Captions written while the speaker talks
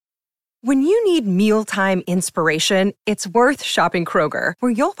When you need mealtime inspiration, it's worth shopping Kroger,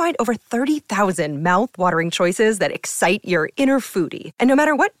 where you'll find over 30,000 mouth-watering choices that excite your inner foodie. And no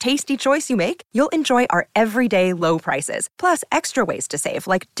matter what tasty choice you make, you'll enjoy our everyday low prices, plus extra ways to save,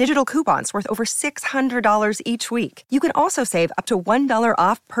 like digital coupons worth over $600 each week. You can also save up to $1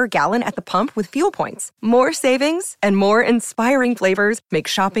 off per gallon at the pump with fuel points. More savings and more inspiring flavors make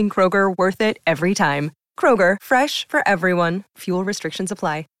shopping Kroger worth it every time. Kroger, fresh for everyone. Fuel restrictions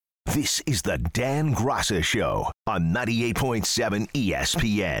apply. This is the Dan Graca Show on 98.7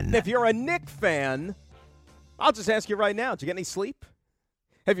 ESPN. If you're a Knick fan, I'll just ask you right now, did you get any sleep?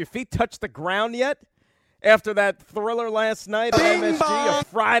 Have your feet touched the ground yet? After that thriller last night at MSG, a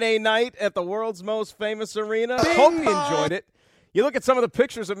Friday night at the world's most famous arena? Hope you enjoyed it. You look at some of the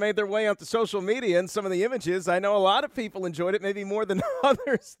pictures that made their way onto social media and some of the images. I know a lot of people enjoyed it, maybe more than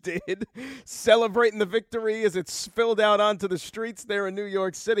others did, celebrating the victory as it spilled out onto the streets there in New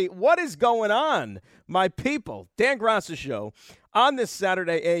York City. What is going on, my people? Dan Graca Show on this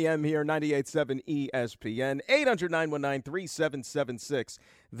Saturday AM here, 98.7 ESPN, 800-919-3776.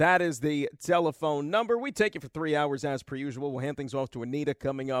 That is the telephone number. We take it for 3 hours as per usual. We'll hand things off to Anita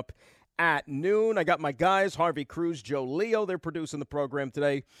coming up at noon. I got my guys, Harvey Cruz, Joe Leo. They're producing the program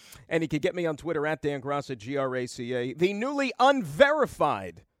today. And you can get me on Twitter at Dan Graca, Graca. The newly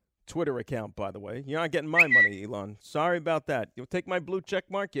unverified Twitter account, by the way. You're not getting my money, Elon. Sorry about that. You'll take my blue check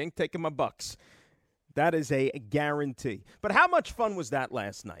mark. You ain't taking my bucks. That is a guarantee. But how much fun was that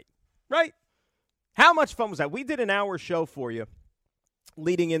last night? Right? How much fun was that? We did an hour show for you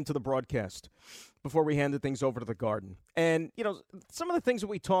leading into the broadcast before we handed things over to the Garden. And, you know, some of the things that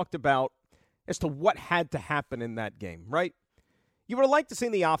we talked about as to what had to happen in that game, right? You would have liked to see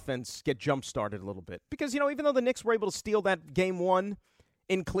the offense get jump-started a little bit. Because, you know, even though the Knicks were able to steal that game one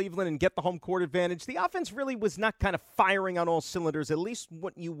in Cleveland and get the home court advantage, the offense really was not kind of firing on all cylinders, at least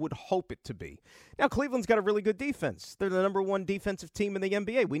what you would hope it to be. Now, Cleveland's got a really good defense. They're the number one defensive team in the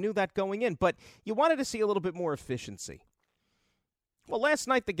NBA. We knew that going in. But you wanted to see a little bit more efficiency. Well, last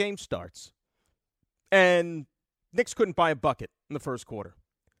night the game starts. And Knicks couldn't buy a bucket in the first quarter.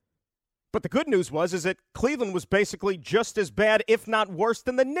 But the good news is that Cleveland was basically just as bad, if not worse,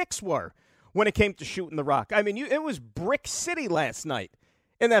 than the Knicks were when it came to shooting the rock. I mean, it was Brick City last night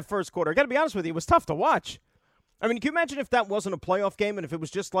in that first quarter. I got to be honest with you, it was tough to watch. I mean, can you imagine if that wasn't a playoff game and if it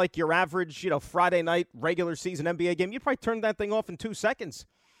was just like your average, Friday night regular season NBA game? You'd probably turn that thing off in 2 seconds.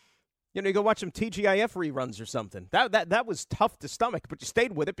 You go watch some TGIF reruns or something. That was tough to stomach, but you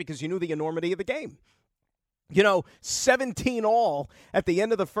stayed with it because you knew the enormity of the game. 17 all at the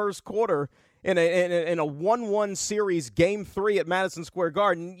end of the first quarter in a 1-1 series, Game 3 at Madison Square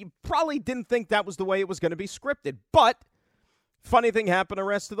Garden. You probably didn't think that was the way it was going to be scripted. But funny thing happened the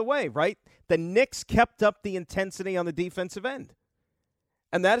rest of the way, right? The Knicks kept up the intensity on the defensive end.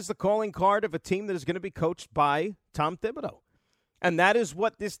 And that is the calling card of a team that is going to be coached by Tom Thibodeau. And that is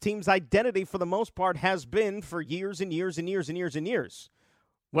what this team's identity, for the most part, has been for years and years and years and years and years.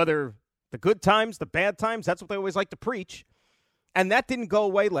 Whether the good times, the bad times, that's what they always like to preach. And that didn't go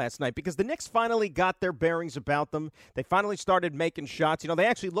away last night because the Knicks finally got their bearings about them. They finally started making shots. They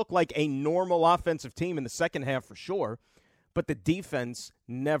actually looked like a normal offensive team in the second half for sure. But the defense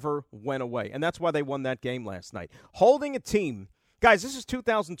never went away. And that's why they won that game last night. Holding a team, guys, this is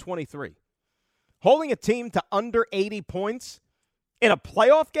 2023. Holding a team to under 80 points in a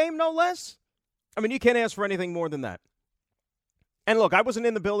playoff game, no less? I mean, you can't ask for anything more than that. And look, I wasn't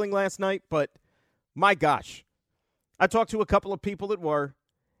in the building last night, but my gosh, I talked to a couple of people that were,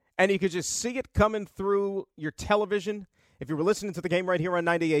 and you could just see it coming through your television. If you were listening to the game right here on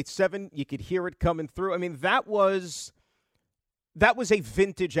 98.7, you could hear it coming through. I mean, that was a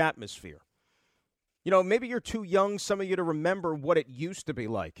vintage atmosphere. Maybe you're too young, some of you, to remember what it used to be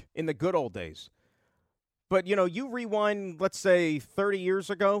like in the good old days. But, you rewind, let's say, 30 years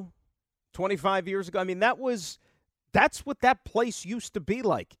ago, 25 years ago. I mean, that's what that place used to be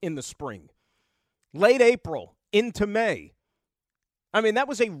like in the spring. Late April into May. I mean, that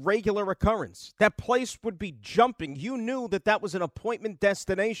was a regular occurrence. That place would be jumping. You knew that was an appointment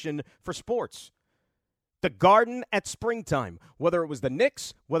destination for sports. The Garden at springtime, whether it was the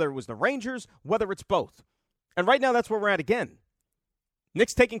Knicks, whether it was the Rangers, whether it's both. And right now, that's where we're at again.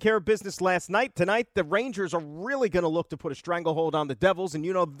 Knicks taking care of business last night. Tonight, the Rangers are really going to look to put a stranglehold on the Devils, and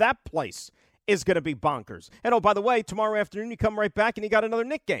that place is going to be bonkers. And, oh, by the way, tomorrow afternoon you come right back and you got another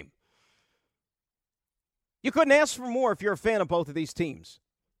Knick game. You couldn't ask for more if you're a fan of both of these teams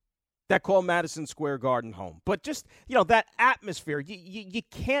that call Madison Square Garden home. But just, that atmosphere, you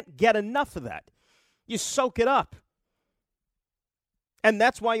can't get enough of that. You soak it up. And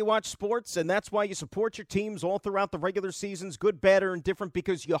that's why you watch sports, and that's why you support your teams all throughout the regular seasons, good, bad, or indifferent,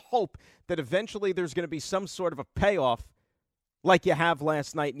 because you hope that eventually there's going to be some sort of a payoff like you have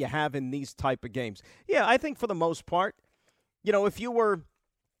last night and you have in these type of games. Yeah, I think for the most part, if you were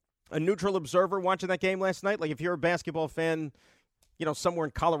a neutral observer watching that game last night, like if you're a basketball fan, somewhere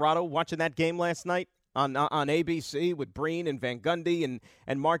in Colorado watching that game last night on ABC with Breen and Van Gundy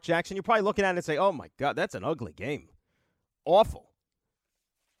and Mark Jackson, you're probably looking at it and say, oh, my God, that's an ugly game. Awful.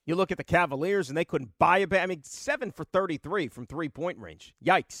 You look at the Cavaliers, and they couldn't buy a bat. 7 for 33 from three-point range.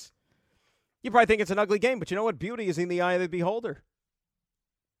 Yikes. You probably think it's an ugly game, but you know what? Beauty is in the eye of the beholder,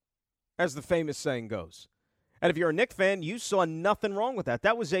 as the famous saying goes. And if you're a Knicks fan, you saw nothing wrong with that.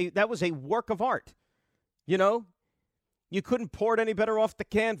 That was a work of art. You couldn't pour it any better off the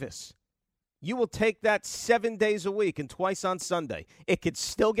canvas. You will take that 7 days a week and twice on Sunday. It could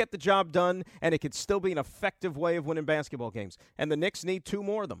still get the job done, and it could still be an effective way of winning basketball games. And the Knicks need 2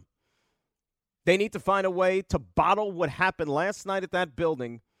 more of them. They need to find a way to bottle what happened last night at that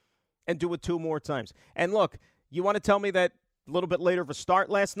building and do it 2 more times. And look, you want to tell me that a little bit later of a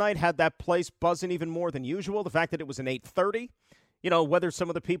start last night had that place buzzing even more than usual, the fact that it was an 8:30? Whether some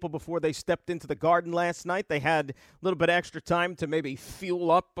of the people before they stepped into the Garden last night, they had a little bit extra time to maybe fuel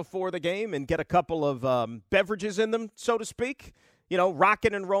up before the game and get a couple of beverages in them, so to speak.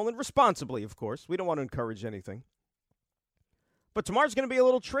 Rocking and rolling responsibly, of course. We don't want to encourage anything. But tomorrow's going to be a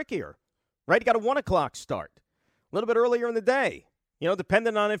little trickier, right? You got a 1 o'clock start, a little bit earlier in the day.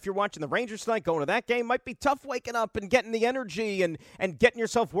 Depending on if you're watching the Rangers tonight, going to that game might be tough waking up and getting the energy and getting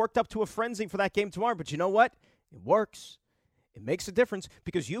yourself worked up to a frenzy for that game tomorrow. But you know what? It works. It makes a difference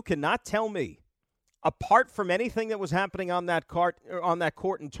because you cannot tell me, apart from anything that was happening on that court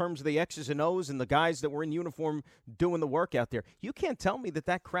in terms of the X's and O's and the guys that were in uniform doing the work out there, you can't tell me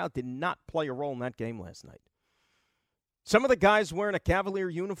that crowd did not play a role in that game last night. Some of the guys wearing a Cavalier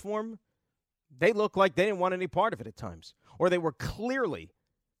uniform, they look like they didn't want any part of it at times, or they were clearly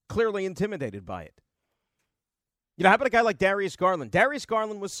intimidated by it. How about a guy like Darius Garland? Darius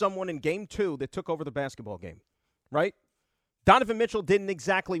Garland was someone in Game 2 that took over the basketball game, right? Donovan Mitchell didn't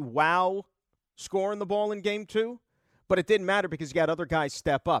exactly wow scoring the ball in Game 2, but it didn't matter because you got other guys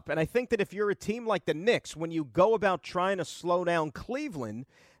step up. And I think that if you're a team like the Knicks, when you go about trying to slow down Cleveland,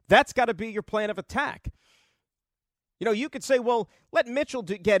 that's got to be your plan of attack. You could say, well, let Mitchell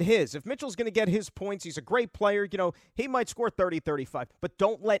get his. If Mitchell's going to get his points, he's a great player. He might score 30, 35, but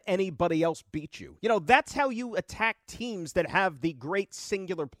don't let anybody else beat you. That's how you attack teams that have the great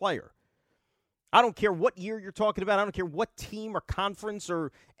singular player. I don't care what year you're talking about. I don't care what team or conference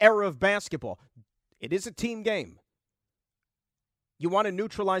or era of basketball. It is a team game. You want to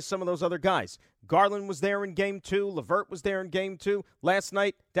neutralize some of those other guys. Garland was there in Game 2. LeVert was there in Game 2. Last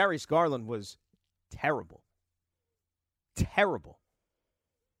night, Darius Garland was terrible. Terrible.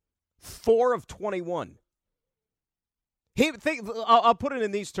 4 of 21. I'll put it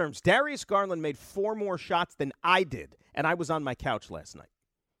in these terms. Darius Garland made 4 more shots than I did, and I was on my couch last night.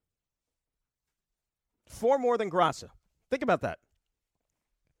 4 more than Grassa. Think about that.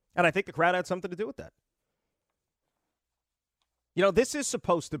 And I think the crowd had something to do with that. This is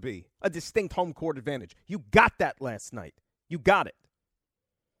supposed to be a distinct home court advantage. You got that last night. You got it.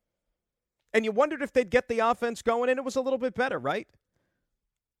 And you wondered if they'd get the offense going, and it was a little bit better, right?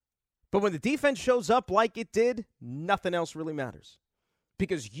 But when the defense shows up like it did, nothing else really matters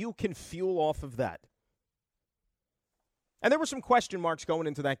because you can fuel off of that. And there were some question marks going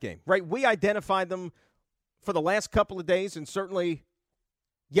into that game, right? We identified them for the last couple of days and certainly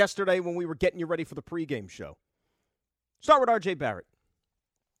yesterday when we were getting you ready for the pregame show. Start with R.J. Barrett.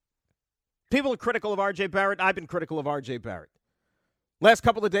 People are critical of R.J. Barrett. I've been critical of R.J. Barrett. Last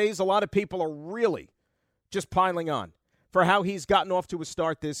couple of days, a lot of people are really just piling on for how he's gotten off to a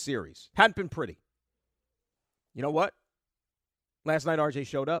start this series. Hadn't been pretty. You know what? Last night, R.J.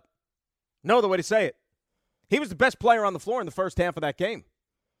 showed up. No other way to say it. He was the best player on the floor in the first half of that game.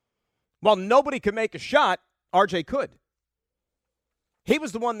 While nobody could make a shot, R.J. could. He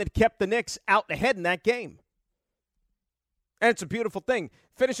was the one that kept the Knicks out ahead in that game. And it's a beautiful thing.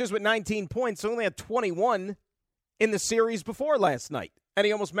 Finishes with 19 points, so only had 21 in the series before last night. And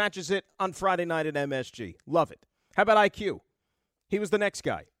he almost matches it on Friday night at MSG. Love it. How about IQ? He was the next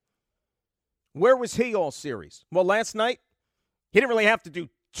guy. Where was he all series? Well, last night, he didn't really have to do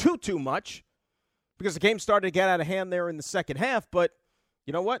too much because the game started to get out of hand there in the second half. But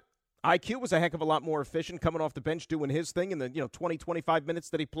you know what? IQ was a heck of a lot more efficient coming off the bench doing his thing in the 20, 25 minutes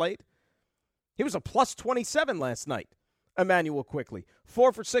that he played. He was a plus 27 last night. Emmanuel Quickley.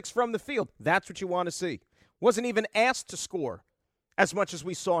 4 for 6 from the field. That's what you want to see. Wasn't even asked to score as much as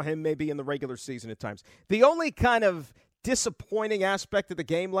we saw him maybe in the regular season at times. The only kind of disappointing aspect of the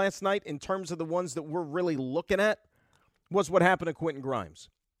game last night in terms of the ones that we're really looking at was what happened to Quentin Grimes.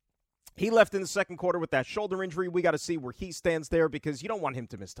 He left in the second quarter with that shoulder injury. We got to see where he stands there because you don't want him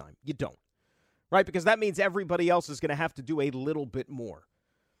to miss time. You don't, right? Because that means everybody else is going to have to do a little bit more.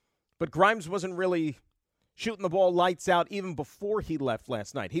 But Grimes wasn't really shooting the ball lights out even before he left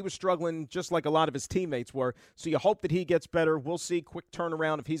last night. He was struggling just like a lot of his teammates were. So you hope that he gets better. We'll see. Quick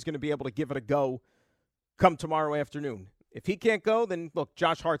turnaround if he's going to be able to give it a go come tomorrow afternoon. If he can't go, then, look,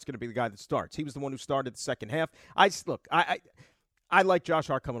 Josh Hart's going to be the guy that starts. He was the one who started the second half. I like Josh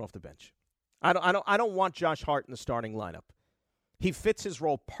Hart coming off the bench. I don't want Josh Hart in the starting lineup. He fits his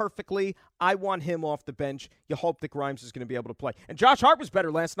role perfectly. I want him off the bench. You hope that Grimes is going to be able to play. And Josh Hart was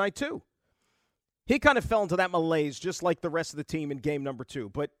better last night, too. He kind of fell into that malaise just like the rest of the team in game number 2.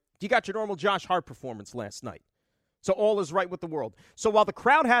 But you got your normal Josh Hart performance last night. So all is right with the world. So while the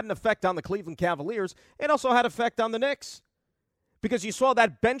crowd had an effect on the Cleveland Cavaliers, it also had effect on the Knicks. Because you saw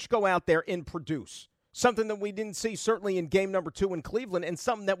that bench go out there and produce. Something that we didn't see certainly in game number 2 in Cleveland, and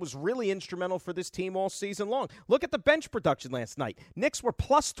something that was really instrumental for this team all season long. Look at the bench production last night. Knicks were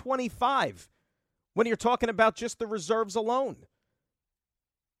plus 25 when you're talking about just the reserves alone.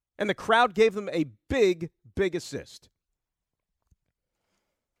 And the crowd gave them a big, big assist.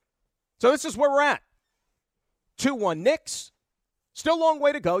 So this is where we're at. 2-1 Knicks. Still a long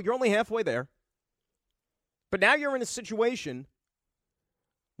way to go. You're only halfway there. But now you're in a situation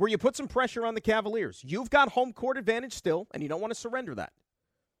where you put some pressure on the Cavaliers. You've got home court advantage still, and you don't want to surrender that.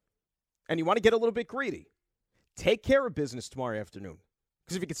 And you want to get a little bit greedy. Take care of business tomorrow afternoon.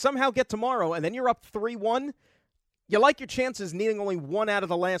 Because if you can somehow get tomorrow and then you're up 3-1, you like your chances needing only 1 out of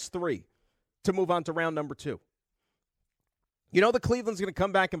the last 3 to move on to round number 2. You know that Cleveland's going to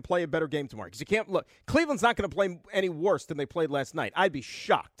come back and play a better game tomorrow. Because you can't look. Cleveland's not going to play any worse than they played last night. I'd be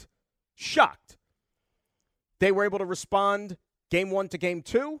shocked. Shocked. They were able to respond game 1 to game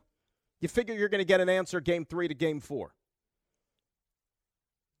 2. You figure you're going to get an answer game 3 to game 4.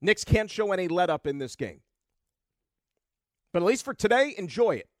 Knicks can't show any let-up in this game. But at least for today,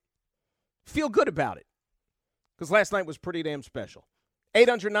 enjoy it. Feel good about it. Because last night was pretty damn special.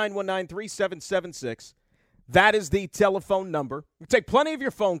 800-919-3776. That is the telephone number. We'll take plenty of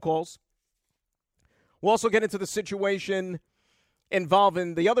your phone calls. We'll also get into the situation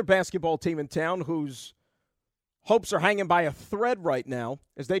involving the other basketball team in town whose hopes are hanging by a thread right now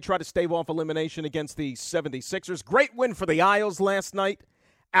as they try to stave off elimination against the 76ers. Great win for the Isles last night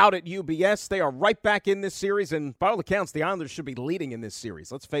out at UBS. They are right back in this series, and by all accounts, the Islanders should be leading in this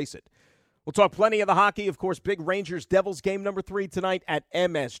series. Let's face it. We'll talk plenty of the hockey. Of course, big Rangers-Devils game number 3 tonight at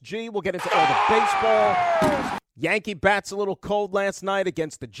MSG. We'll get into all the baseball. Yankee bats a little cold last night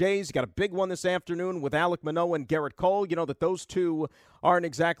against the Jays. You got a big one this afternoon with Alek Manoah and Garrett Cole. You know that those two aren't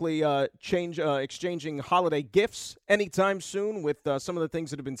exactly exchanging holiday gifts anytime soon with some of the things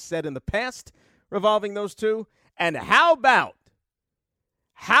that have been said in the past revolving those two. And how about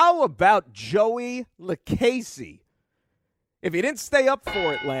Joey Lucchesi? If you didn't stay up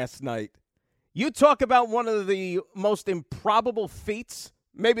for it last night, you talk about one of the most improbable feats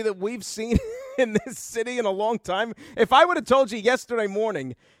maybe that we've seen in this city in a long time. If I would have told you yesterday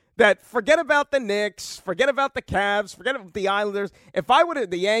morning that forget about the Knicks, forget about the Cavs, forget about the Islanders,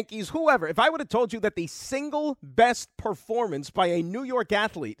 the Yankees, whoever, if I would have told you that the single best performance by a New York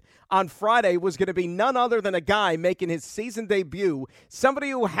athlete on Friday was going to be none other than a guy making his season debut, somebody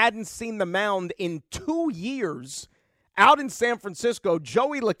who hadn't seen the mound in 2 years, out in San Francisco,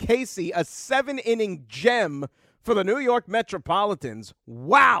 Joey Lucchesi, a 7-inning gem for the New York Metropolitans.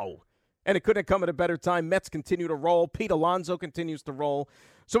 Wow. And it couldn't come at a better time. Mets continue to roll. Pete Alonso continues to roll.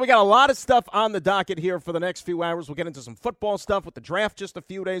 So we got a lot of stuff on the docket here for the next few hours. We'll get into some football stuff with the draft just a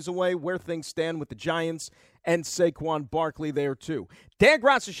few days away, where things stand with the Giants and Saquon Barkley there too. Dan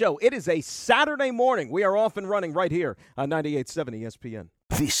Graca Show. It is a Saturday morning. We are off and running right here on 98.7 ESPN.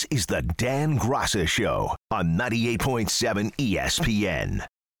 This is the Dan Graca Show on 98.7 ESPN.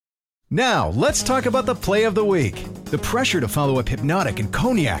 Now, let's talk about the play of the week. The pressure to follow up Hypnotic and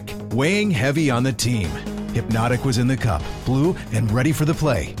Cognac, weighing heavy on the team. Hypnotic was in the cup, blue, and ready for the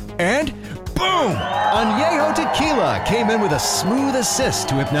play. And boom! Añejo Tequila came in with a smooth assist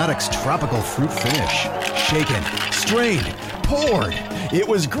to Hypnotic's tropical fruit finish. Shaken, strained, poured. It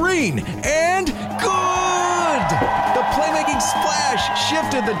was green and good! The playmaking splash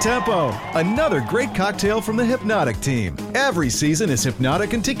shifted the tempo. Another great cocktail from the Hypnotic team. Every season is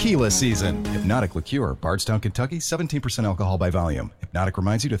Hypnotic and Tequila season. Hypnotic Liqueur, Bardstown, Kentucky, 17% alcohol by volume. Hypnotic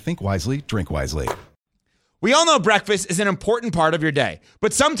reminds you to think wisely, drink wisely. We all know breakfast is an important part of your day,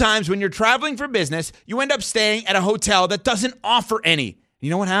 but sometimes when you're traveling for business, you end up staying at a hotel that doesn't offer any. You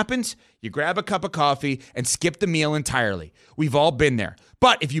know what happens? You grab a cup of coffee and skip the meal entirely. We've all been there.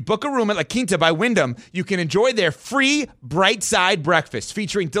 But if you book a room at La Quinta by Wyndham, you can enjoy their free Bright Side breakfast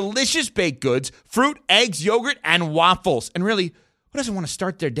featuring delicious baked goods, fruit, eggs, yogurt, and waffles. And really, who doesn't want to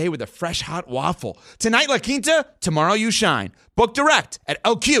start their day with a fresh, hot waffle? Tonight, La Quinta, tomorrow you shine. Book direct at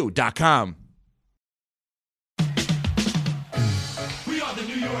LQ.com. We are the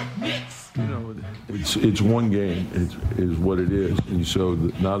New York Knicks. You know, it's one game, is what it is. And so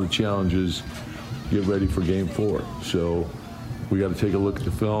now the challenge is get ready for game 4. So we got to take a look at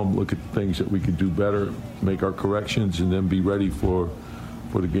the film, look at the things that we could do better, make our corrections, and then be ready for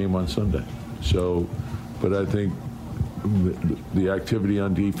the game on Sunday. So, but I think the activity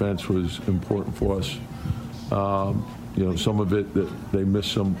on defense was important for us. You know, some of it that they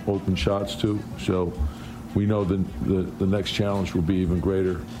missed some open shots too. So we know the next challenge will be even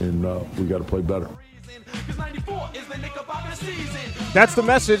greater, and we got to play better. That's the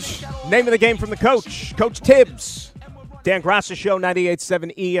message. Name of the game from the coach, Coach Tibbs. Dan Graca Show,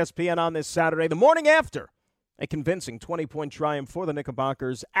 98.7 ESPN on this Saturday, the morning after a convincing 20-point triumph for the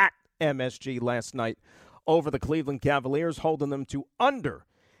Knickerbockers at MSG last night over the Cleveland Cavaliers, holding them to under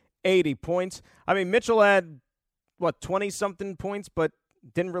 80 points. I mean, Mitchell had, 20-something points, but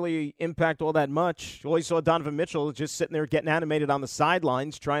didn't really impact all that much. Well, you saw Donovan Mitchell just sitting there getting animated on the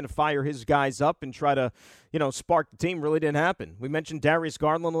sidelines, trying to fire his guys up and try to, spark the team. Really didn't happen. We mentioned Darius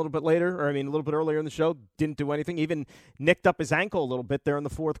Garland a little bit earlier in the show. Didn't do anything. Even nicked up his ankle a little bit there in the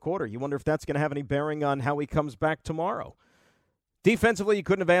fourth quarter. You wonder if that's going to have any bearing on how he comes back tomorrow. Defensively, you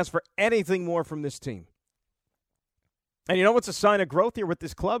couldn't have asked for anything more from this team. And you know what's a sign of growth here with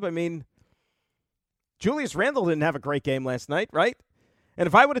this club? I mean, Julius Randle didn't have a great game last night, right? And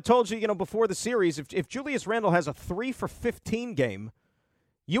if I would have told you, before the series, if Julius Randle has a 3-for-15 game,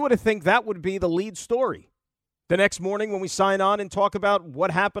 you would have think that would be the lead story the next morning when we sign on and talk about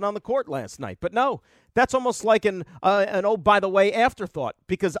what happened on the court last night. But no, that's almost like an oh, by the way, afterthought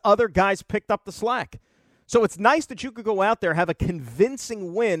because other guys picked up the slack. So it's nice that you could go out there, have a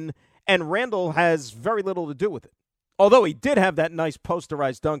convincing win, and Randle has very little to do with it. Although he did have that nice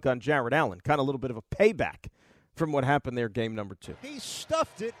posterized dunk on Jarrett Allen, kind of a little bit of a payback from what happened there game number 2. He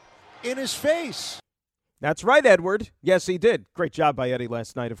stuffed it in his face. That's right, Edward. Yes, he did. Great job by Eddie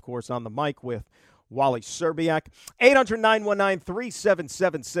last night, of course, on the mic with Wally Serbiak.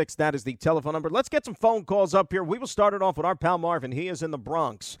 800-919-3776. That is the telephone number. Let's get some phone calls up here. We will start it off with our pal Marvin. He is in the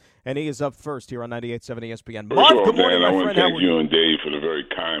Bronx, and he is up first here on 98.7 ESPN. Marv, good morning, Dan, my I want friend. to thank you and Dave for the very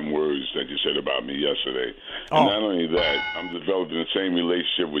kind words that you said about me yesterday. And not only that, I'm developing the same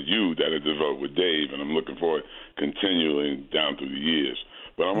relationship with you that I developed with Dave, and I'm looking forward to continuing down through the years.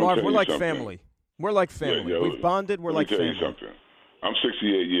 But I want Marv, to tell we're you like something. family. We're like family. We've bonded. We're like family. Let me tell you something. I'm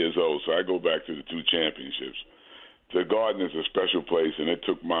 68 years old, so I go back to the 2 championships. The Garden is a special place, and it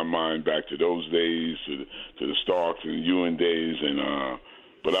took my mind back to those days, to the Starks and Ewing days.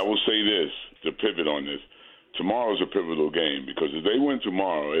 But I will say this, to pivot on this. Tomorrow's a pivotal game because if they win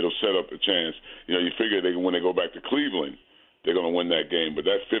tomorrow, it'll set up a chance. You figure when they go back to Cleveland, they're going to win that game. But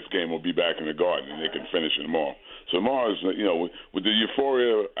that 5th game will be back in the Garden, and they can finish it tomorrow. So tomorrow is, with the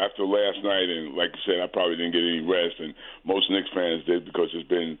euphoria after last night, and like I said, I probably didn't get any rest, and most Knicks fans did because we've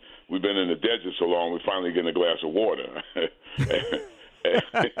been in the desert so long. We're finally getting a glass of water.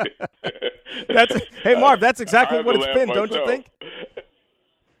 Hey, Marv, that's exactly what it's been, myself. Don't you think?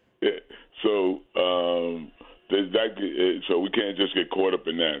 Yeah. So, so we can't just get caught up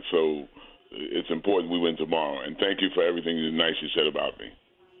in that. So it's important we win tomorrow. And thank you for everything nice you said about me.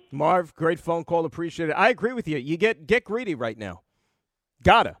 Marv, great phone call. Appreciate it. I agree with you. You get greedy right now.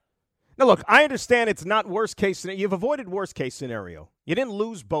 Gotta. Now, look, I understand it's not worst case scenario. You've avoided worst case scenario. You didn't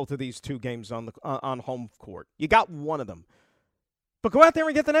lose both of these 2 games on home court. You got one of them. But go out there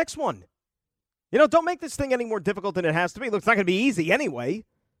and get the next one. Don't make this thing any more difficult than it has to be. Look, it's not going to be easy anyway,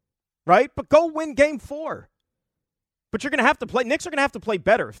 right? But go win game 4. But you're going to have to play. Knicks are going to have to play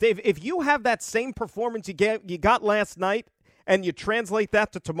better. If you have that same performance you got last night and you translate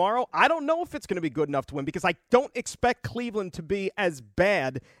that to tomorrow, I don't know if it's going to be good enough to win because I don't expect Cleveland to be as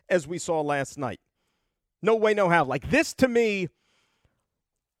bad as we saw last night. No way, no how. Like this to me,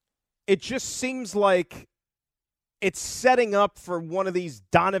 it just seems like it's setting up for one of these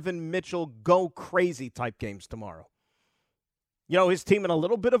Donovan Mitchell go crazy type games tomorrow. His team in a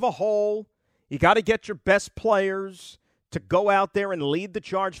little bit of a hole. You got to get your best players to go out there and lead the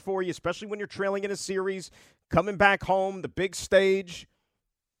charge for you, especially when you're trailing in a series, coming back home, the big stage.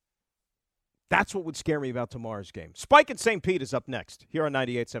 That's what would scare me about tomorrow's game. Spike in St. Pete is up next here on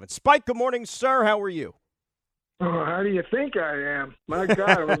 98.7. Spike, good morning, sir. How are you? Oh, how do you think I am? My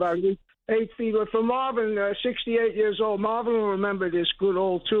God, I'm about 8 feet. For Marvin, 68 years old, Marvin will remember this good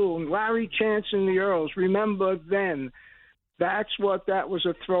old tune. Larry Chance and the Earls, remember then. That was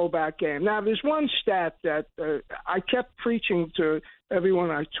a throwback game. Now, there's one stat that I kept preaching to everyone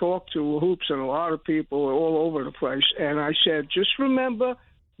I talked to, hoops, and a lot of people all over the place. And I said, just remember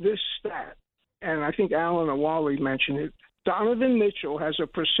this stat. And I think Alan or Wally mentioned it. Donovan Mitchell has a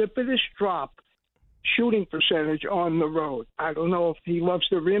precipitous drop shooting percentage on the road. I don't know if he loves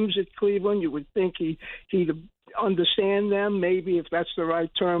the rims at Cleveland. You would think he'd understand them, maybe, if that's the right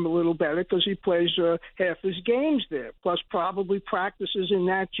term, a little better, because he plays half his games there, plus probably practices in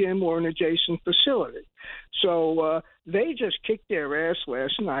that gym or an adjacent facility. So they just kicked their ass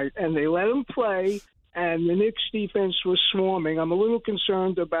last night, and they let him play, and the Knicks defense was swarming. I'm a little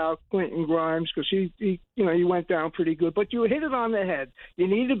concerned about Quentin Grimes because he went down pretty good. But you hit it on the head. You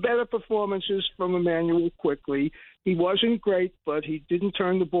needed better performances from Emmanuel quickly. He wasn't great, but he didn't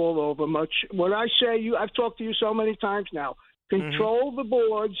turn the ball over much. What I say, I've talked to you so many times now, control the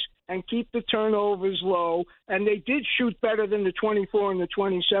boards and keep the turnovers low. And they did shoot better than the 24 and the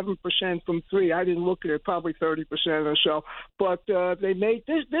 27% from three. I didn't look at it, probably 30% or so. But they made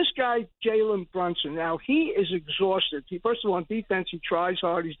this guy, Jalen Brunson. Now, he is exhausted. First of all, on defense, he tries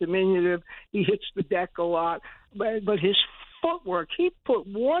hard. He's diminutive. He hits the deck a lot. But his footwork, he put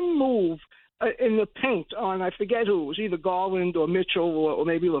one move in the paint on, I forget who, it was either Garland or Mitchell or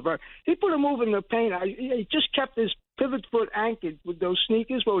maybe LeVert. He put a move in the paint. He just kept his pivot foot anchored with those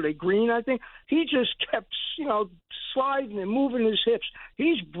sneakers. What were they, green, I think? He just kept, sliding and moving his hips.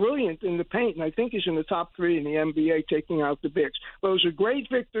 He's brilliant in the paint, and I think he's in the top 3 in the NBA taking out the bigs. But it was a great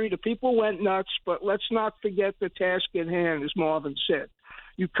victory. The people went nuts, but let's not forget the task at hand, as Marvin said.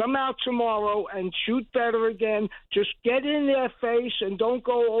 You come out tomorrow and shoot better again. Just get in their face and don't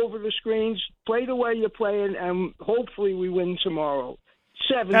go over the screens. Play the way you're playing, and hopefully we win tomorrow.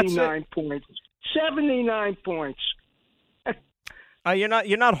 79 points. 79 points. You're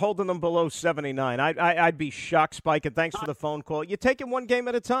not holding them below 79. I'd be shocked, Spike, and thanks for the phone call. You're taking one game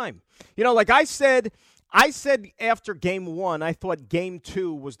at a time. Like I said after game 1, I thought game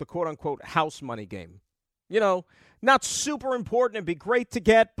 2 was the quote-unquote house money game. Not super important. It'd be great to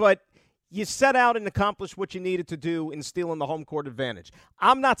get, but you set out and accomplished what you needed to do in stealing the home court advantage.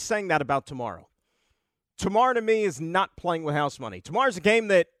 I'm not saying that about tomorrow. Tomorrow, to me, is not playing with house money. Tomorrow's a game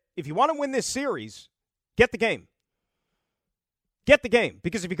that, if you want to win this series, get the game. Get the game.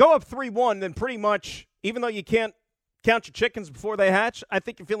 Because if you go up 3-1, then pretty much, even though you can't count your chickens before they hatch, I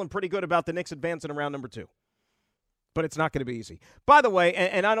think you're feeling pretty good about the Knicks advancing around number 2. But it's not going to be easy. By the way,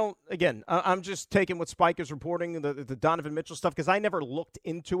 and I don't, again, I'm just taking what Spike is reporting, the Donovan Mitchell stuff, because I never looked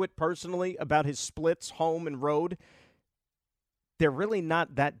into it personally about his splits, home and road. They're really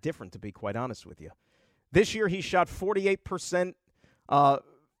not that different, to be quite honest with you. This year he shot 48%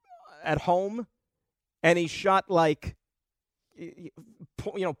 at home, and he shot like,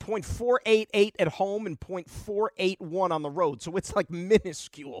 .488 at home and .481 on the road. So it's like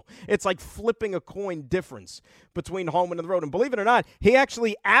minuscule. It's like flipping a coin difference between home and the road. And believe it or not, he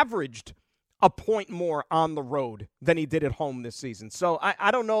actually averaged a point more on the road than he did at home this season. So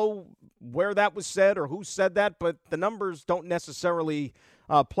I don't know where that was said or who said that, but the numbers don't necessarily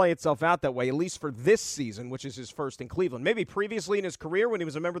play itself out that way, at least for this season, which is his first in Cleveland. Maybe previously in his career when he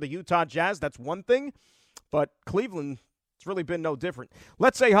was a member of the Utah Jazz, that's one thing. But Cleveland, it's really been no different.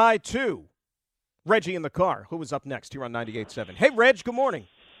 Let's say hi to Reggie in the car, who is up next here on 98.7. Hey, Reg, good morning.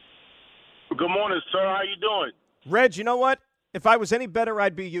 Good morning, sir. How you doing? Reg, you know what? If I was any better,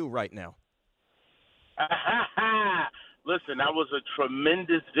 I'd be you right now. Listen, that was a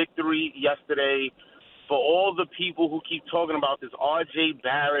tremendous victory yesterday. For all the people who keep talking about this R.J.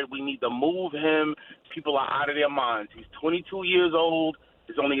 Barrett, we need to move him. People are out of their minds. He's 22 years old.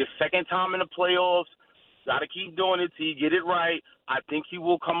 It's only his second time in the playoffs. Got to keep doing it till you get it right. I think he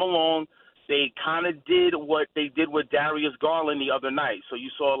will come along. They kind of did what they did with Darius Garland the other night. So you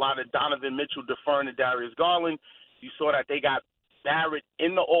saw a lot of Donovan Mitchell deferring to Darius Garland. You saw that they got Barrett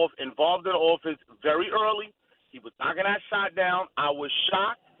involved in the offense very early. He was knocking that shot down. I was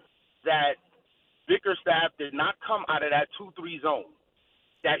shocked that Bickerstaff did not come out of that 2-3 zone,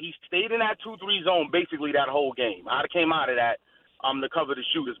 that he stayed in that 2-3 zone basically that whole game. I'd have came out of that to cover the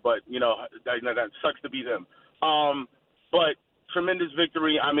shooters, but, that sucks to be them. But tremendous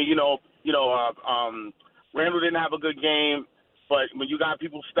victory. I mean, Randall didn't have a good game, but when you got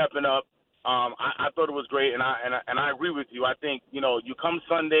people stepping up, I thought it was great, and I agree with you. I think, you come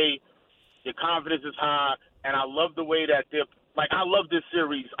Sunday, your confidence is high, and I love the way that I love this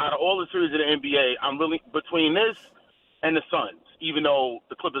series. Out of all the series in the NBA, I'm really between this and the Suns, even though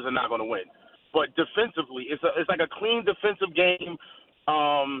the Clippers are not going to win. But defensively, it's like a clean defensive game.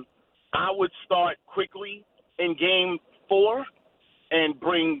 I would start quickly in Game 4 and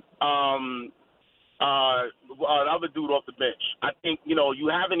bring another dude off the bench. I think, you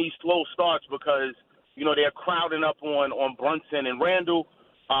having these slow starts because, they're crowding up on Brunson and Randall.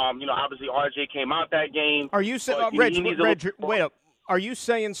 Obviously RJ came out that game. Are you saying, Reg, wait up. Are you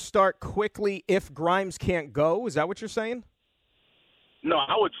saying start quickly if Grimes can't go? Is that what you're saying? No,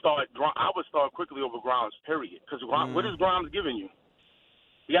 I would start quickly over Grimes, period. Because what is Grimes giving you?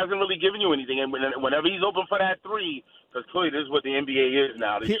 He hasn't really given you anything. And whenever he's open for that three, because clearly this is what the NBA is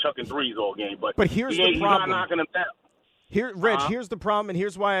now. They're chucking threes all game. But here's the problem. He's not knocking them down. Reg, here's the problem, and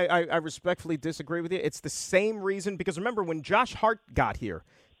here's why I respectfully disagree with you. It's the same reason, because remember, when Josh Hart got here,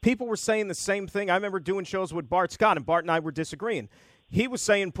 people were saying the same thing. I remember doing shows with Bart Scott, and Bart and I were disagreeing. He was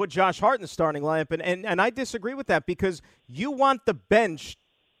saying put Josh Hart in the starting lineup, and I disagree with that, because you want the bench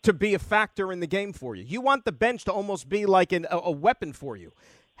to be a factor in the game for you. You want the bench to almost be like a weapon for you.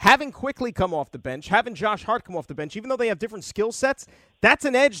 Having Quickly come off the bench, having Josh Hart come off the bench, even though they have different skill sets, that's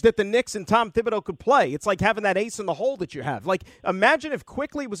an edge that the Knicks and Tom Thibodeau could play. It's like having that ace in the hole that you have. Like, imagine if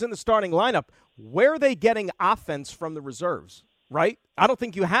Quickly was in the starting lineup. Where are they getting offense from the reserves, right? I don't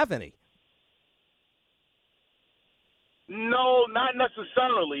think you have any. No, not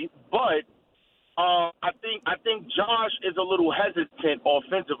necessarily, but I think Josh is a little hesitant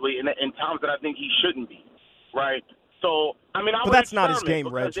offensively in times that I think he shouldn't be, right? So, but that's not his game,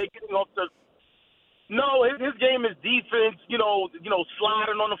 Reg. No, his game is defense,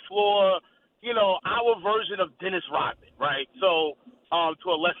 sliding on the floor, our version of Dennis Rodman, right? So, to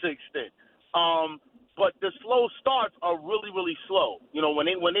a lesser extent. But the slow starts are really, really slow.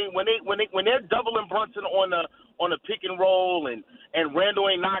 When they're doubling Brunson on a pick and roll and Randall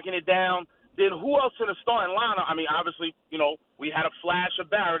ain't knocking it down, then who else in the starting lineup? I mean, obviously, we had a flash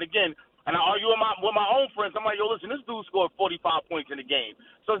of Barrett again. And I argue with my own friends. I'm like, yo, listen, this dude scored 45 points in the game.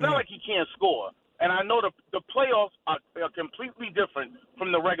 So it's not like he can't score. And I know the playoffs are completely different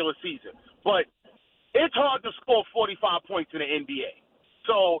from the regular season. But it's hard to score 45 points in the NBA.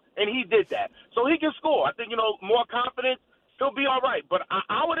 So, and he did that. So he can score. I think, more confidence, he'll be all right. But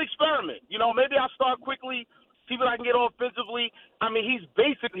I would experiment. Maybe I'll start quickly, see what I can get offensively. I mean,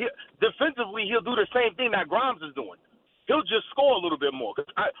 defensively, he'll do the same thing that Grimes is doing. He'll just score a little bit more.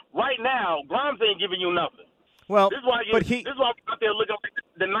 Right now, Grimes ain't giving you nothing. Well, this is why we're out there looking like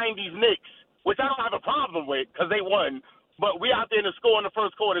the 90s Knicks, which I don't have a problem with because they won. But we out there in the score in the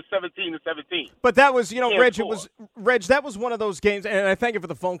first quarter 17-17. But that was, Reg, that was one of those games, and I thank you for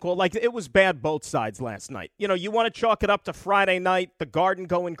the phone call. Like, it was bad both sides last night. You want to chalk it up to Friday night, the Garden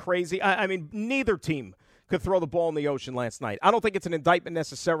going crazy. I mean, neither team could throw the ball in the ocean last night. I don't think it's an indictment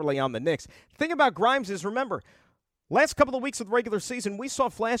necessarily on the Knicks. The thing about Grimes is, remember, last couple of weeks of the regular season, we saw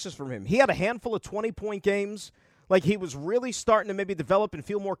flashes from him. He had a handful of 20-point games. Like, he was really starting to maybe develop and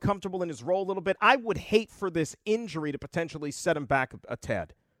feel more comfortable in his role a little bit. I would hate for this injury to potentially set him back a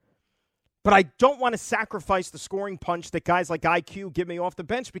tad. But I don't want to sacrifice the scoring punch that guys like IQ give me off the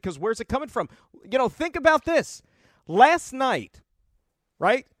bench, because where's it coming from? Think about this. Last night,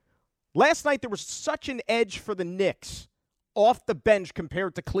 right? Last night there was such an edge for the Knicks off the bench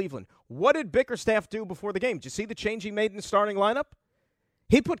compared to Cleveland. What did Bickerstaff do before the game? Did you see the change he made in the starting lineup?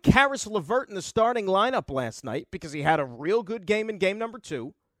 He put Karis LeVert in the starting lineup last night because he had a real good game in game number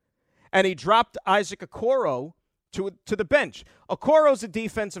 2, and he dropped Isaac Okoro to the bench. Okoro's a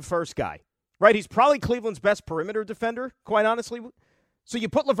defensive first guy, right? He's probably Cleveland's best perimeter defender, quite honestly. So you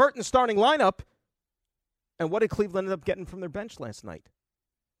put LeVert in the starting lineup, and what did Cleveland end up getting from their bench last night?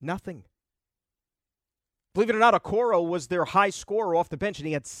 Nothing. Believe it or not, Okoro was their high scorer off the bench, and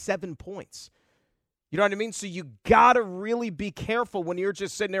he had 7 points. You know what I mean? So you got to really be careful when you're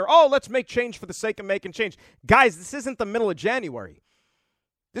just sitting there, let's make change for the sake of making change. Guys, this isn't the middle of January.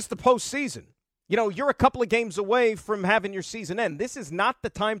 This is the postseason. You're a couple of games away from having your season end. This is not the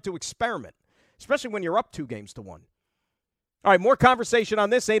time to experiment, especially when you're up 2-1. All right, more conversation on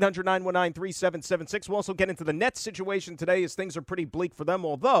this, 800-919-3776. We'll also get into the Nets situation today as things are pretty bleak for them,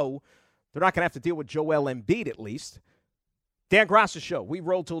 although they're not going to have to deal with Joel Embiid at least. Dan Graca Show. We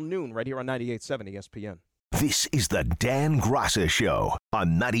roll till noon right here on 98.7 ESPN. This is the Dan Graca Show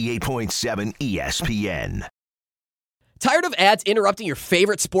on 98.7 ESPN. Tired of ads interrupting your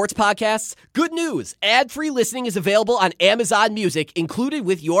favorite sports podcasts? Good news! Ad-free listening is available on Amazon Music, included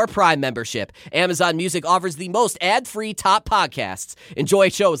with your Prime membership. Amazon Music offers the most ad-free top podcasts. Enjoy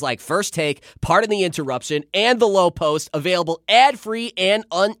shows like First Take, Pardon the Interruption, and The Low Post, available ad-free and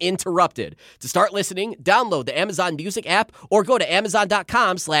uninterrupted. To start listening, download the Amazon Music app or go to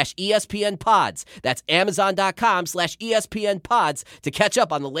Amazon.com/ESPN Pods. That's Amazon.com/ESPN Pods to catch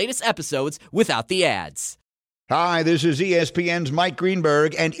up on the latest episodes without the ads. Hi, this is ESPN's Mike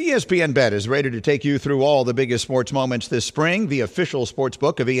Greenberg, and ESPN Bet is ready to take you through all the biggest sports moments this spring. The official sports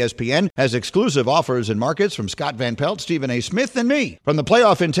book of ESPN has exclusive offers and markets from Scott Van Pelt, Stephen A. Smith, and me. From the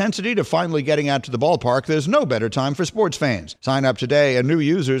playoff intensity to finally getting out to the ballpark, there's no better time for sports fans. Sign up today, and new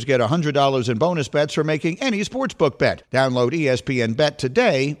users get $100 in bonus bets for making any sportsbook bet. Download ESPN Bet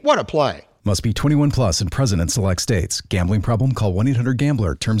today. What a play. Must be 21 plus and present in select states. Gambling problem? Call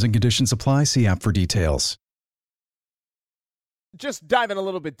 1-800-GAMBLER. Terms and conditions apply. See app for details. Just diving a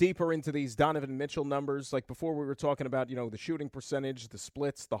little bit deeper into these Donovan Mitchell numbers, like before we were talking about, the shooting percentage, the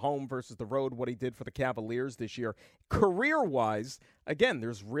splits, the home versus the road, what he did for the Cavaliers this year. Career-wise, again,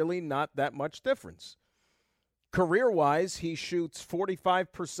 there's really not that much difference. Career-wise, he shoots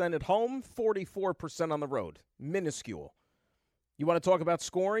 45% at home, 44% on the road. Minuscule. You want to talk about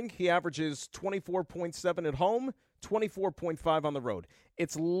scoring? He averages 24.7 at home, 24.5 on the road.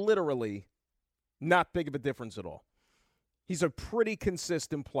 It's literally not big of a difference at all. He's a pretty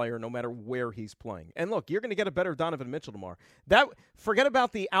consistent player no matter where he's playing. And look, you're going to get a better Donovan Mitchell tomorrow. Forget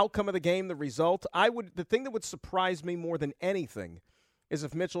about the outcome of the game, the result. The thing that would surprise me more than anything is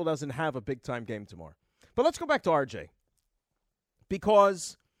if Mitchell doesn't have a big-time game tomorrow. But let's go back to RJ.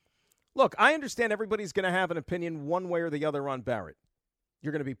 Because, look, I understand everybody's going to have an opinion one way or the other on Barrett.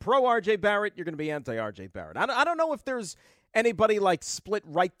 You're going to be pro-RJ Barrett. You're going to be anti-RJ Barrett. I don't know if there's anybody split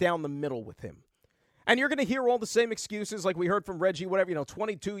right down the middle with him. And you're going to hear all the same excuses like we heard from Reggie,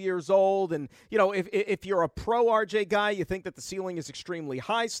 22 years old. And, if you're a pro-RJ guy, you think that the ceiling is extremely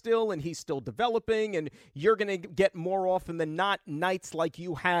high still and he's still developing and you're going to get more often than not nights like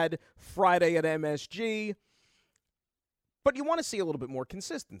you had Friday at MSG. But you want to see a little bit more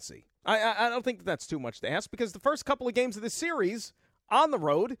consistency. I don't think that's too much to ask because the first couple of games of this series on the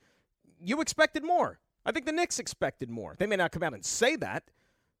road, you expected more. I think the Knicks expected more. They may not come out and say that,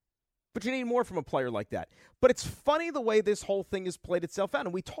 but you need more from a player like that. But it's funny the way this whole thing has played itself out,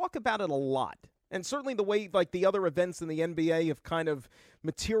 and we talk about it a lot. And certainly the way, the other events in the NBA have kind of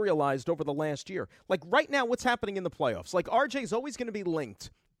materialized over the last year. Right now, what's happening in the playoffs? RJ's always going to be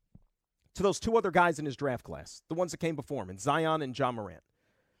linked to those two other guys in his draft class, the ones that came before him, and Zion and Ja Morant.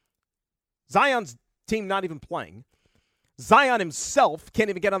 Zion's team not even playing. Zion himself can't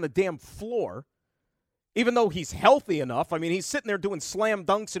even get on the damn floor. Even though he's healthy enough, he's sitting there doing slam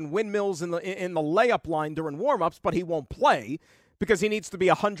dunks and windmills in the layup line during warm-ups, but he won't play because he needs to be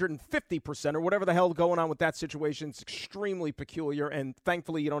 150% or whatever the hell going on with that situation. It's extremely peculiar, and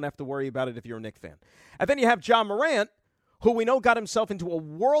thankfully you don't have to worry about it if you're a Knicks fan. And then you have Ja Morant, who we know got himself into a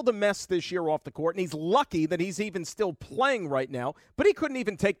world of mess this year off the court, and he's lucky that he's even still playing right now, but he couldn't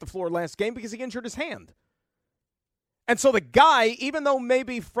even take the floor last game because he injured his hand. And so the guy, even though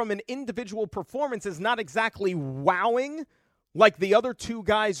maybe from an individual performance is not exactly wowing like the other two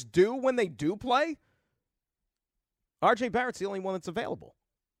guys do when they do play, RJ Barrett's the only one that's available.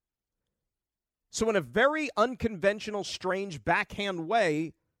 So in a very unconventional, strange backhand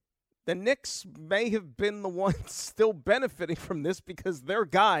way, the Knicks may have been the ones still benefiting from this because their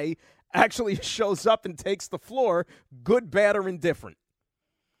guy actually shows up and takes the floor, good, bad, or indifferent.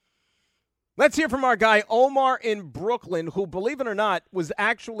 Let's hear from our guy, Omar in Brooklyn, who, believe it or not, was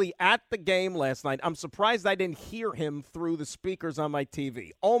actually at the game last night. I'm surprised I didn't hear him through the speakers on my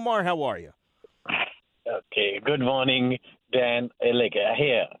TV. Omar, how are you? Okay, good morning, Dan.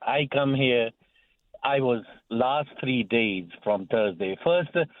 Here, I come here. I was last 3 days from Thursday.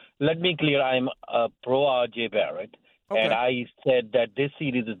 First, let me clear, I'm a pro-RJ Barrett, and I said that this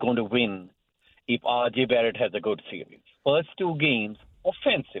series is going to win if RJ Barrett has a good series. First two games,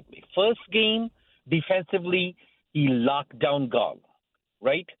 offensively. First game, defensively, he locked down Gall,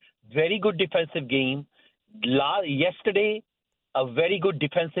 right? Very good defensive game. Yesterday, a very good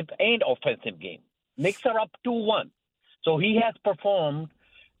defensive and offensive game. Knicks are up 2-1. So he has performed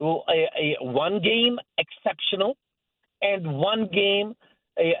one game exceptional and one game,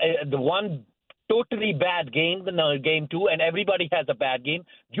 the one totally bad game, game two, and everybody has a bad game.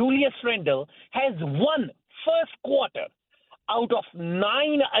 Julius Randle has won first quarter out of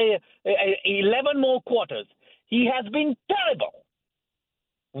 11 more quarters. He has been terrible.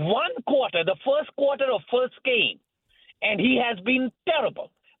 One quarter, the first quarter of first game, and he has been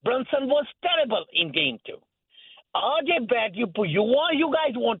terrible. Brunson was terrible in game two. RJ Barrett, you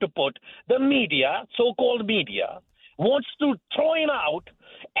guys want to put the media, so-called media, wants to throw him out,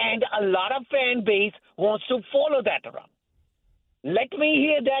 and a lot of fan base wants to follow that around. Let me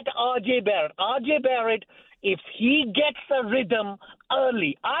hear that RJ Barrett. RJ Barrett, if he gets a rhythm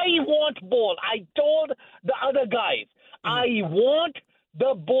early, I want ball. I told the other guys, I want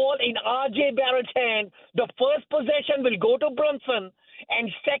the ball in RJ Barrett's hand. The first possession will go to Brunson,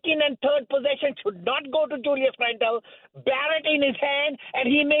 and second and third possession should not go to Julius Randle. Barrett in his hand, and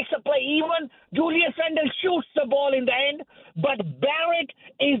he makes a play. Even Julius Randle shoots the ball in the end, but Barrett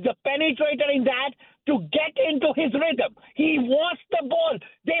is the penetrator in that to get into his rhythm. He wants the ball.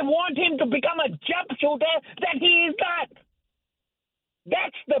 They want him to become a jump shooter that he is not.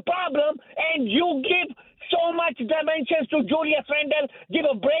 That's the problem, and you give so much dimensions to Julius Randle. Give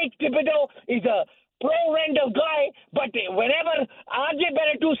a break. Thibodeau is a pro-Randle guy, but whenever R.J.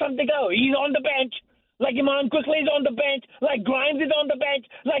 Barrett do something, he's on the bench. Like Imam Quickley is on the bench, like Grimes is on the bench,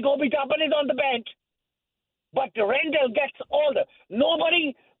 like Obi Toppin is on the bench. But Randle gets all the...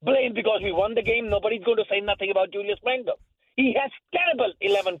 Nobody blamed because we won the game. Nobody's going to say nothing about Julius Randle. He has terrible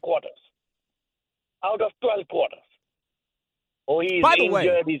 11 quarters out of 12 quarters. Oh, he's By the injured.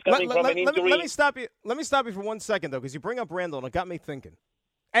 way, He's coming from an injury. Let me stop you. Let me stop you for 1 second, though, because you bring up Randle, and it got me thinking.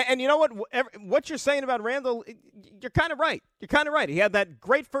 And you know what? What you're saying about Randle, you're kind of right. You're kind of right. He had that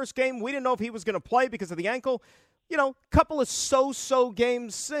great first game. We didn't know if he was going to play because of the ankle. You know, couple of so-so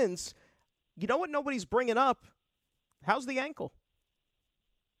games since. You know what nobody's bringing up? How's the ankle?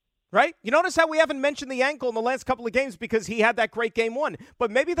 Right? You notice how we haven't mentioned the ankle in the last couple of games because he had that great game one.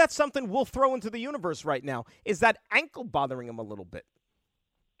 But maybe that's something we'll throw into the universe right now. Is that ankle bothering him a little bit?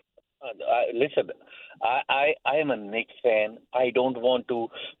 Listen, I am a Knicks fan. I don't want to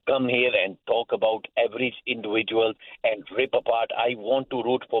come here and talk about every individual and rip apart. I want to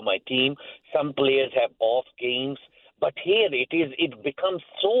root for my team. Some players have off games. But here it becomes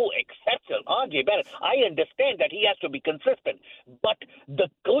so exceptional. R.J. Barrett, I understand that he has to be consistent. But the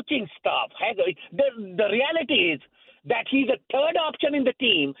coaching staff has the reality is that he's a third option in the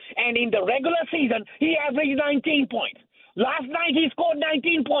team. And in the regular season, he averaged 19 points. Last night, he scored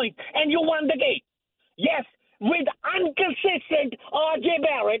 19 points, and you won the game. Yes, with inconsistent R.J.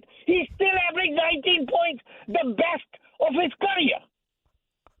 Barrett, he still averaged 19 points, the best of his career.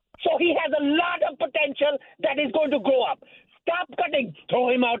 So he has a lot of potential that is going to grow up. Stop cutting. Throw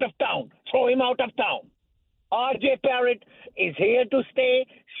him out of town. Throw him out of town. R.J. Barrett is here to stay,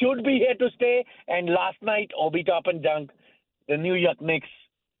 should be here to stay. And last night, Obi Toppin dunked. The New York Knicks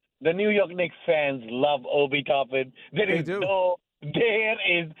fans love Obi Toppin. There is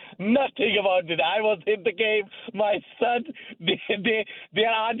nothing about it. I was in the game. My son, they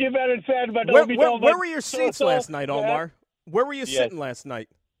are R.J. Barrett fans, but Obi Toppin. Where were your seats last night, Omar? Where were you sitting last night?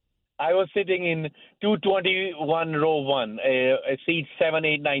 I was sitting in 221 row 1, seats 7,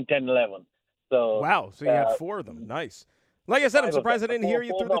 8, 9, 10, 11. So wow, so you had 4 of them. Nice. Like I said, I'm surprised I didn't hear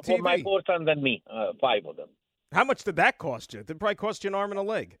you through the TV. My 4 sons and me, 5 of them. How much did that cost you? It probably cost you an arm and a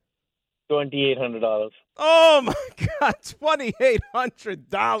leg. $2,800. Oh, my God,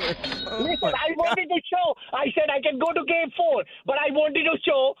 $2,800. Listen, I wanted to show. I said I can go to game 4, but I wanted to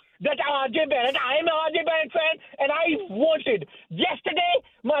show that R.J. Barrett, I am an R.J. Barrett fan, and I wanted. Yesterday,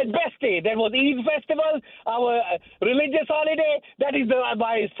 my best day. There was Eid Festival, our religious holiday. That is,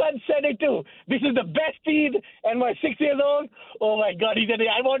 my son said it too. This is the best Eid, and my 6 years old, oh my God, he said,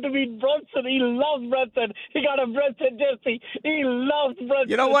 I want to meet Brunson. He loves Brunson. He got a Brunson jersey. He loves Brunson.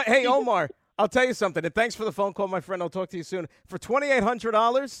 You know what? Hey, Omar, I'll tell you something. And thanks for the phone call, my friend. I'll talk to you soon. For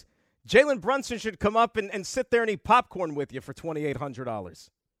 $2,800, Jalen Brunson should come up and sit there and eat popcorn with you for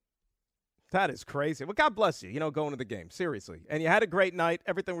 $2,800. That is crazy. Well, God bless you, going to the game. Seriously. And you had a great night.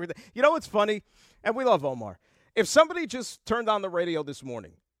 Everything. You know what's funny? And we love Omar. If somebody just turned on the radio this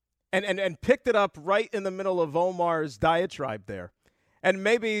morning and picked it up right in the middle of Omar's diatribe there, and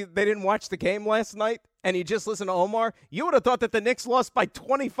maybe they didn't watch the game last night and you just listened to Omar, you would have thought that the Knicks lost by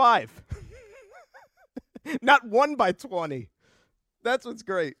 25. Not won by 20. That's what's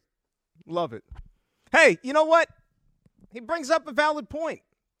great. Love it. Hey, you know what? He brings up a valid point.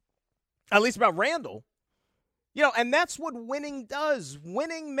 At least about Randle. And that's what winning does.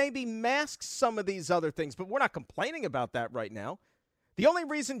 Winning maybe masks some of these other things, but we're not complaining about that right now. The only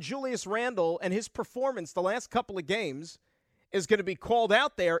reason Julius Randle and his performance the last couple of games is going to be called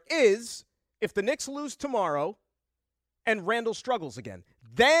out there is if the Knicks lose tomorrow and Randle struggles again.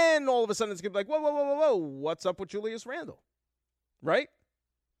 Then all of a sudden it's going to be like, whoa, what's up with Julius Randle? Right?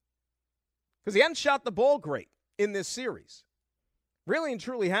 Because he hasn't shot the ball great in this series. Really and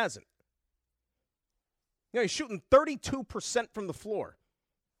truly hasn't. He's shooting 32% from the floor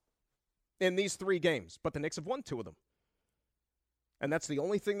in these 3 games, but the Knicks have won 2 of them. And that's the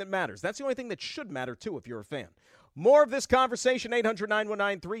only thing that matters. That's the only thing that should matter, too, if you're a fan. More of this conversation,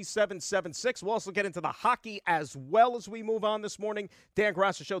 800-919-3776. We'll also get into the hockey as well as we move on this morning. Dan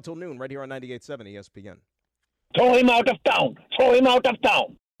Graca Show till noon right here on 98.7 ESPN. Throw him out of town. Throw him out of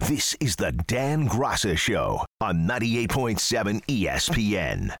town. This is the Dan Graca Show on 98.7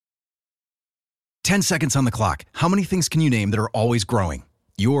 ESPN. 10 seconds on the clock. How many things can you name that are always growing?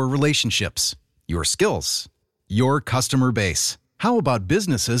 Your relationships, your skills, your customer base. How about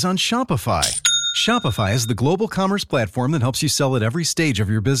businesses on Shopify? Shopify is the global commerce platform that helps you sell at every stage of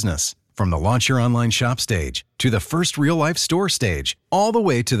your business. From the launch your online shop stage, to the first real-life store stage, all the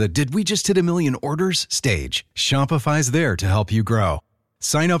way to the did we just hit a million orders stage. Shopify's there to help you grow.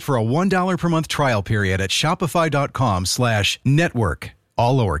 Sign up for a $1 per month trial period at shopify.com/network,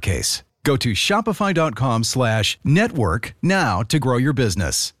 all lowercase. Go to shopify.com/network now to grow your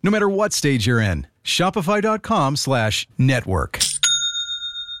business, no matter what stage you're in. Shopify.com/network.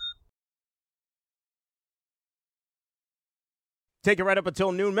 Take it right up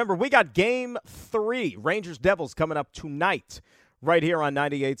until noon. Remember, we got Game 3, Rangers-Devils, coming up tonight right here on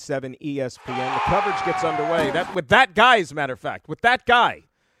 98.7 ESPN. The coverage gets underway. With that guy, as a matter of fact,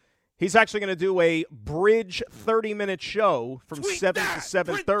 he's actually going to do a bridge 30-minute show from 7 to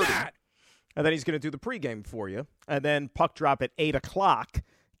 7:30. And then he's going to do the pregame for you. And then puck drop at 8 o'clock.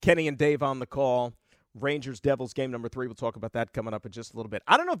 Kenny and Dave on the call. Rangers-Devils game number 3. We'll talk about that coming up in just a little bit.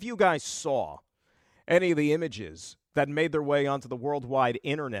 I don't know if you guys saw any of the images that made their way onto the worldwide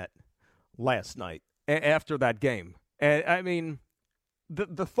internet last night after that game. And I mean,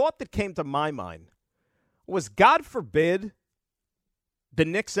 the thought that came to my mind was, God forbid the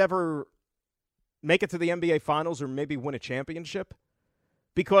Knicks ever make it to the NBA Finals or maybe win a championship.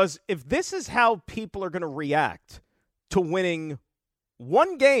 Because if this is how people are going to react to winning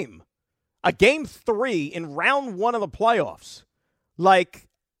one game, a Game 3 in round 1 of the playoffs, like,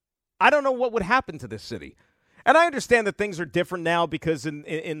 I don't know what would happen to this city. And I understand that things are different now because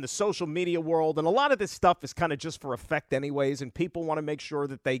in the social media world, and a lot of this stuff is kind of just for effect anyways, and people want to make sure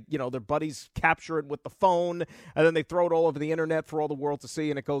that they, their buddies capture it with the phone, and then they throw it all over the internet for all the world to see,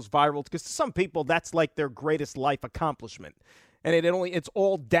 and it goes viral. Because to some people, that's like their greatest life accomplishment. And it's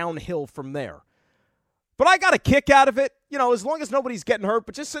all downhill from there. But I got a kick out of it, as long as nobody's getting hurt.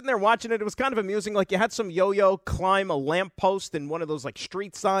 But just sitting there watching it, it was kind of amusing. Like, you had some yo-yo climb a lamppost in one of those, like,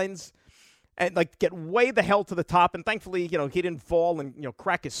 street signs and, like, get way the hell to the top. And thankfully, he didn't fall and,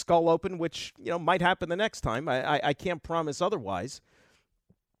 crack his skull open, which, might happen the next time. I can't promise otherwise.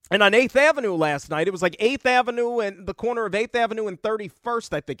 And on 8th Avenue last night, it was like 8th Avenue and the corner of 8th Avenue and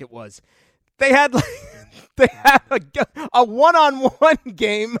 31st, I think it was. They had a one-on-one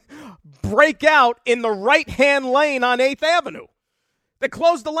game break out in the right-hand lane on 8th Avenue. They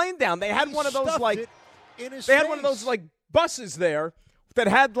closed the lane down. They had one of those one of those buses there that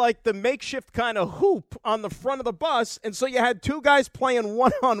had like the makeshift kind of hoop on the front of the bus, and so you had two guys playing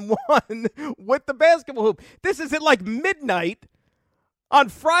one-on-one with the basketball hoop. This is at like midnight on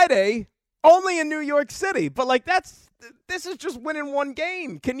Friday, only in New York City. But like this is just winning one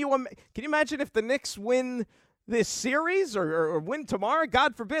game. Can you imagine if the Knicks win this series or win tomorrow?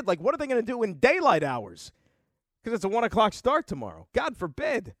 God forbid. Like, what are they going to do in daylight hours? Because it's a 1 o'clock start tomorrow. God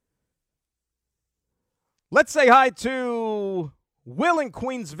forbid. Let's say hi to Will in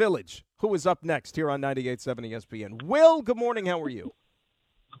Queens Village, who is up next here on 98.7 ESPN. Will, good morning. How are you?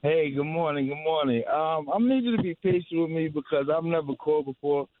 Hey, good morning. Good morning. I need you to be patient with me because I've never called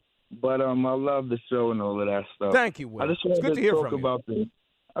before. But I love the show and all of that stuff. Thank you, Will. It's good to hear from you.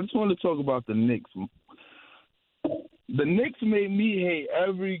 I just wanted to talk about the Knicks. The Knicks made me hate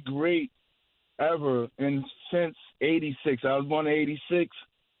every great ever since '86. I was born in '86,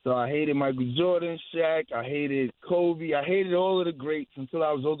 so I hated Michael Jordan, Shaq. I hated Kobe. I hated all of the greats until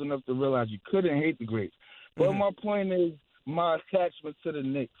I was old enough to realize you couldn't hate the greats. But my point is my attachment to the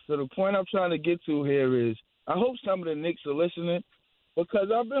Knicks. So the point I'm trying to get to here is I hope some of the Knicks are listening.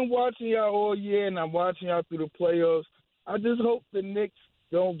 Because I've been watching y'all all year, and I'm watching y'all through the playoffs. I just hope the Knicks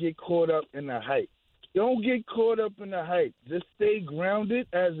don't get caught up in the hype. Don't get caught up in the hype. Just stay grounded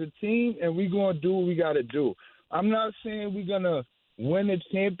as a team, and we're going to do what we got to do. I'm not saying we're going to win a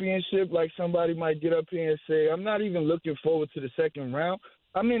championship like somebody might get up here and say. I'm not even looking forward to the second round.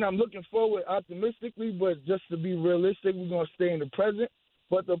 I mean, I'm looking forward optimistically, but just to be realistic, we're going to stay in the present.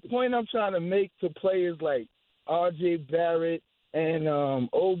 But the point I'm trying to make to players like R.J. Barrett, and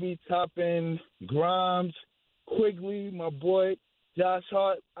Obi Toppin, Grimes, Quigley, my boy, Josh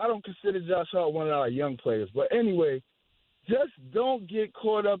Hart. I don't consider Josh Hart one of our young players. But anyway, just don't get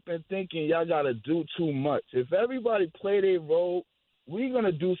caught up in thinking y'all got to do too much. If everybody play their role, we're going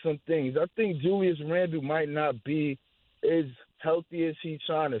to do some things. I think Julius Randle might not be as healthy as he's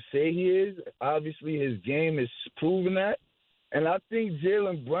trying to say he is. Obviously, his game is proving that. And I think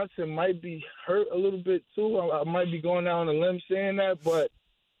Jalen Brunson might be hurt a little bit, too. I might be going out on a limb saying that. But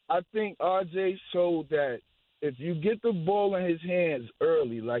I think RJ showed that if you get the ball in his hands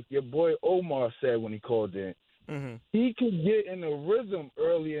early, like your boy Omar said when he called in, he could get in a rhythm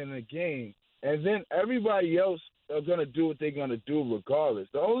early in the game and then everybody else are going to do what they're going to do regardless.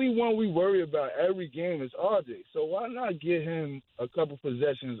 The only one we worry about every game is RJ. So why not get him a couple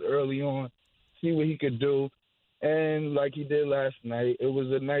possessions early on, see what he could do? And like he did last night, it was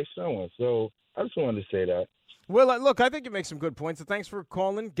a nice showing. So I just wanted to say that. Well, look, I think you make some good points, and thanks for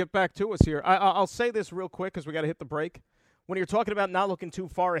calling. Get back to us here. I'll say this real quick because we got to hit the break. When you're talking about not looking too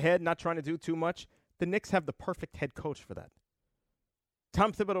far ahead, not trying to do too much, the Knicks have the perfect head coach for that.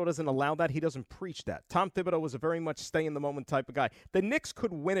 Tom Thibodeau doesn't allow that. He doesn't preach that. Tom Thibodeau was a very much stay-in-the-moment type of guy. The Knicks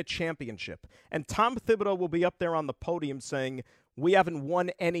could win a championship, and Tom Thibodeau will be up there on the podium saying, we haven't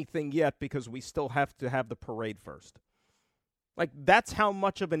won anything yet because we still have to have the parade first. Like, that's how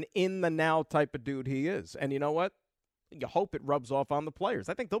much of an in-the-now type of dude he is. And you know what? You hope it rubs off on the players.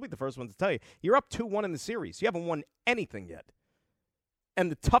 I think they'll be the first ones to tell you. You're up 2-1 in the series. You haven't won anything yet. And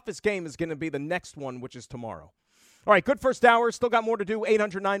the toughest game is going to be the next one, which is tomorrow. All right, good first hour. Still got more to do.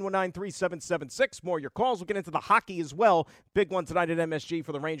 800-919-3776. More of your calls. We'll get into the hockey as well. Big one tonight at MSG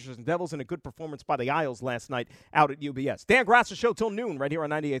for the Rangers and Devils, and a good performance by the Isles last night out at UBS. Dan Graca Show till noon right here on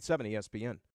 98.7 ESPN.